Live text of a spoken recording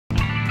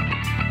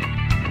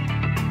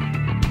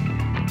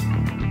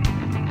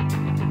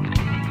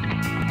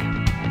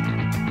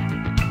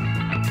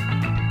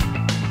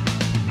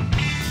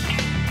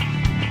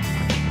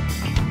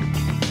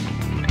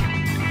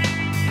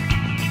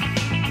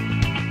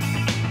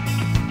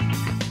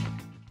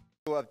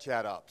love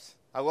ChatOps.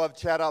 I love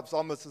ChatOps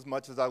almost as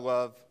much as I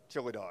love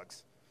chili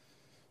dogs.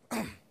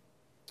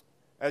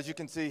 As you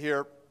can see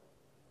here,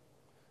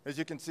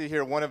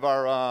 one of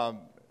our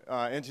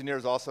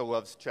engineers also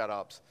loves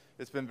ChatOps.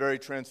 It's been very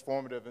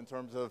transformative in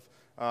terms of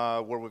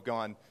where we've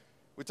gone.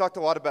 We talked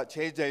a lot about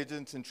change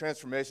agents and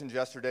transformations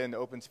yesterday in the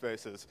open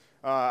spaces.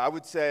 I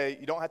would say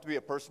you don't have to be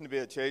a person to be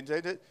a change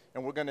agent,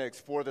 and we're going to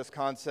explore this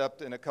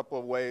concept in a couple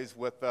of ways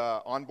with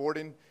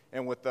onboarding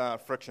and with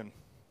friction.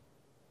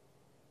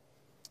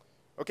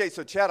 Okay,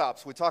 so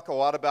ChatOps. We talk a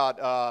lot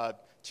about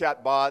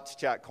chat bots,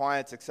 chat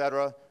clients,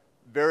 etc.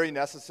 Very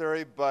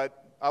necessary,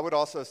 but I would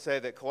also say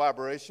that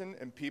collaboration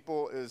and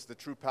people is the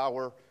true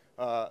power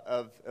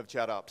of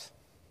ChatOps.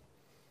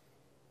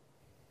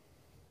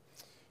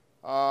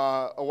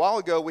 A while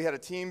ago, we had a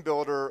team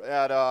builder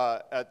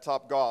at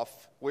Topgolf.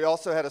 We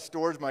also had a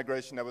storage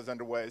migration that was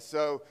underway.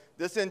 So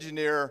this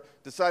engineer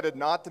decided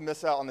not to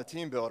miss out on the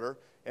team builder,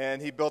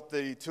 and he built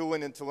the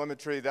tooling and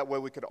telemetry. That way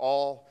we could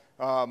all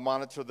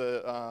monitor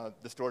the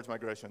storage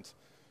migrations.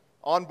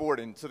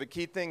 Onboarding. So the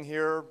key thing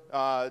here,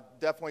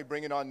 definitely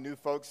bringing on new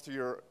folks to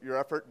your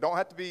effort. Don't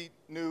have to be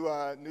new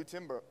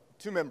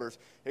team members.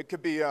 It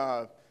could be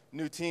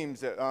new teams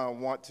that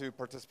want to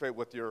participate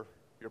with your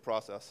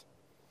process.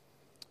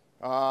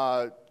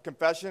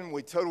 Confession,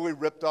 we totally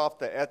ripped off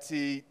the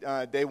Etsy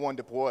day one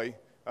deploy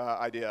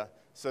idea.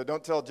 So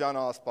don't tell John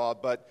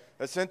Osbaugh, but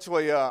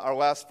essentially our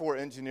last 4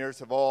 engineers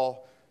have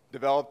all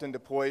developed and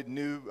deployed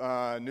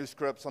new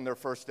scripts on their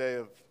first day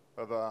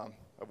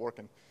of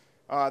working.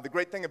 The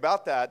great thing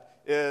about that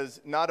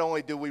is not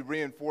only do we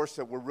reinforce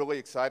that we're really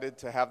excited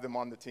to have them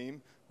on the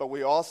team, but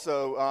we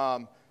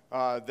also,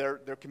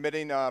 they're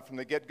committing from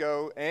the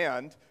get-go,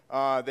 and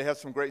they have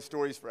some great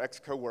stories for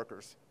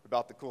ex-coworkers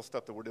about the cool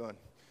stuff that we're doing.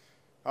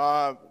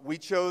 We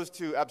chose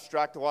to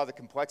abstract a lot of the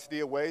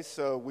complexity away,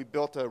 so we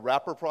built a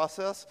wrapper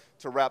process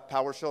to wrap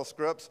PowerShell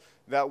scripts.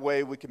 That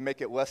way we can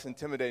make it less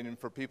intimidating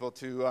for people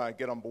to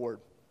get on board.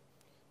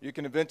 You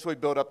can eventually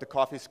build up the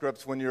coffee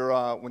scripts when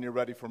you're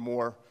ready for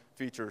more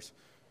features.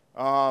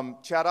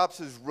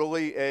 ChatOps is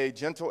really a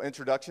gentle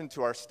introduction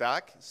to our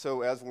stack,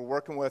 so as we're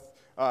working with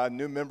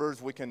new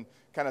members, we can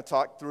kind of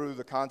talk through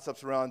the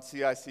concepts around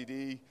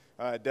CI/CD,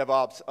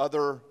 DevOps,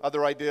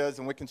 other ideas,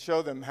 and we can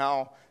show them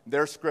how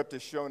their script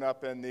is shown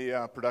up in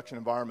the production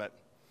environment.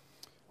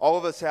 All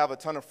of us have a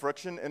ton of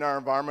friction in our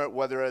environment,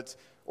 whether it's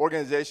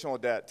organizational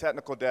debt,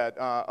 technical debt,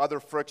 other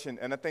friction,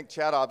 and I think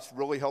ChatOps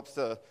really helps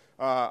to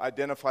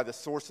identify the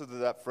sources of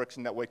that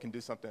friction. That way we can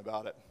do something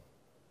about it.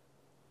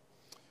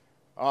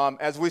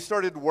 As we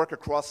started to work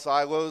across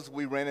silos,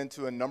 we ran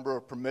into a number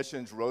of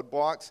permissions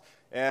roadblocks,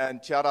 and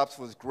ChatOps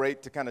was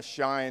great to kind of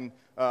shine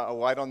a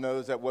light on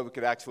those. That way we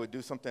could actually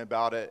do something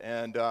about it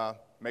and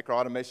make our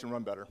automation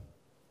run better.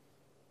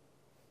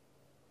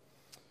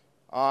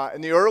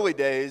 In the early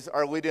days,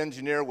 our lead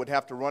engineer would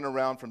have to run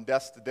around from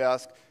desk to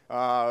desk,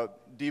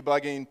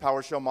 debugging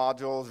PowerShell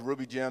modules,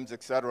 Ruby gems,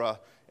 etc.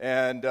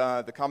 And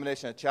the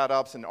combination of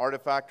ChatOps and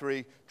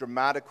Artifactory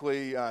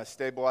dramatically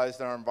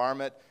stabilized our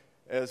environment,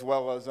 as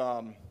well as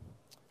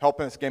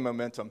helping us gain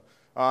momentum.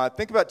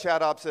 Think about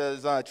ChatOps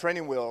as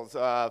training wheels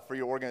for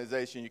your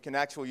organization. You can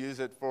actually use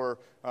it for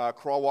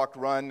crawl, walk,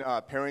 run,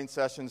 pairing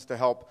sessions to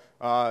help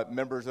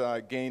members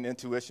gain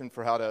intuition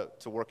for how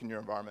to work in your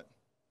environment.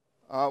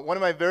 One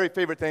of my very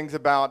favorite things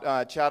about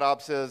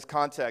ChatOps is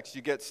context.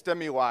 You get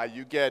stimuli,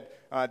 you get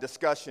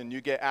discussion,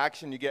 you get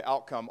action, you get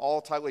outcome, all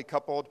tightly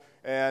coupled,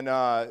 and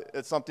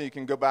it's something you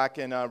can go back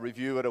and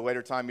review at a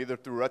later time, either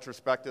through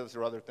retrospectives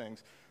or other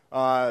things.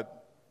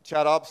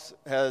 ChatOps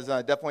has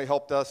definitely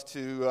helped us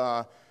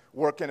to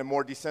work in a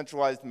more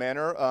decentralized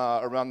manner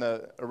around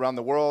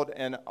the world,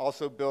 and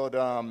also build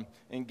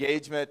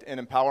engagement and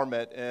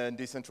empowerment in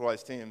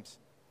decentralized teams.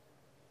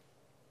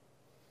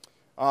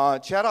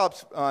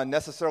 ChatOps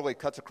necessarily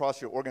cuts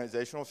across your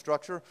organizational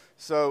structure,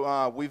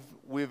 so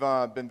we've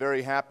been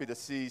very happy to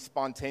see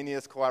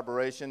spontaneous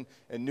collaboration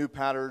and new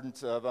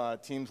patterns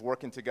of teams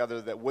working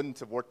together that wouldn't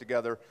have worked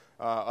together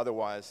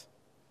otherwise.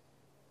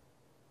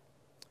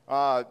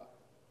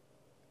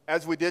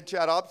 As we did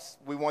ChatOps,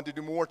 we wanted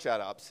to do more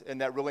ChatOps, and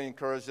that really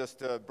encouraged us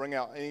to bring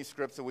out any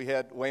scripts that we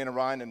had laying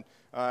around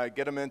and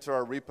get them into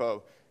our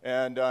repo.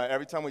 And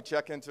every time we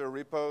check into a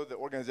repo, the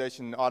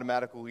organization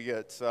automatically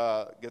gets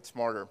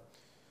smarter.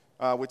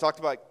 We talked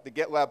about the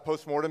GitLab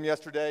postmortem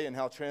yesterday and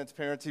how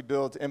transparency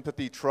builds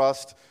empathy,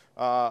 trust,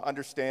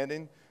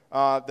 understanding.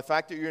 The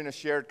fact that you're in a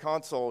shared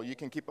console, you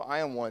can keep an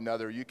eye on one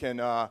another. You can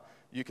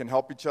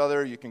help each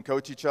other, you can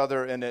coach each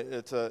other, and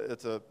it's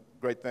a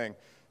great thing.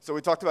 So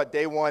we talked about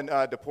day one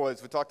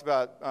deploys. We talked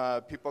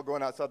about people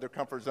going outside their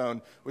comfort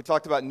zone. We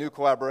talked about new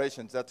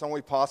collaborations. That's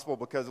only possible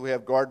because we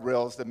have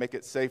guardrails that make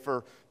it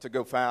safer to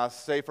go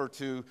fast, safer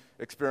to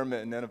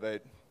experiment and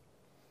innovate.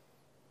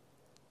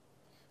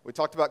 We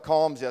talked about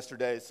columns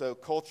yesterday, so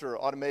culture,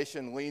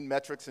 automation, lean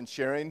metrics, and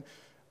sharing.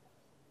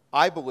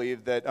 I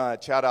believe that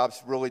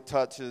ChatOps really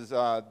touches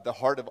the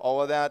heart of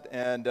all of that,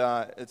 and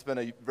it's been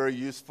a very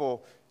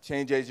useful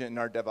change agent in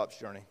our DevOps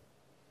journey.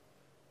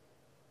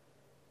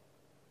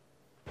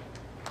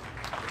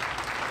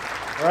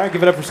 All right,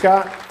 give it up for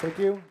Scott. Thank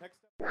you. Next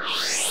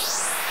up.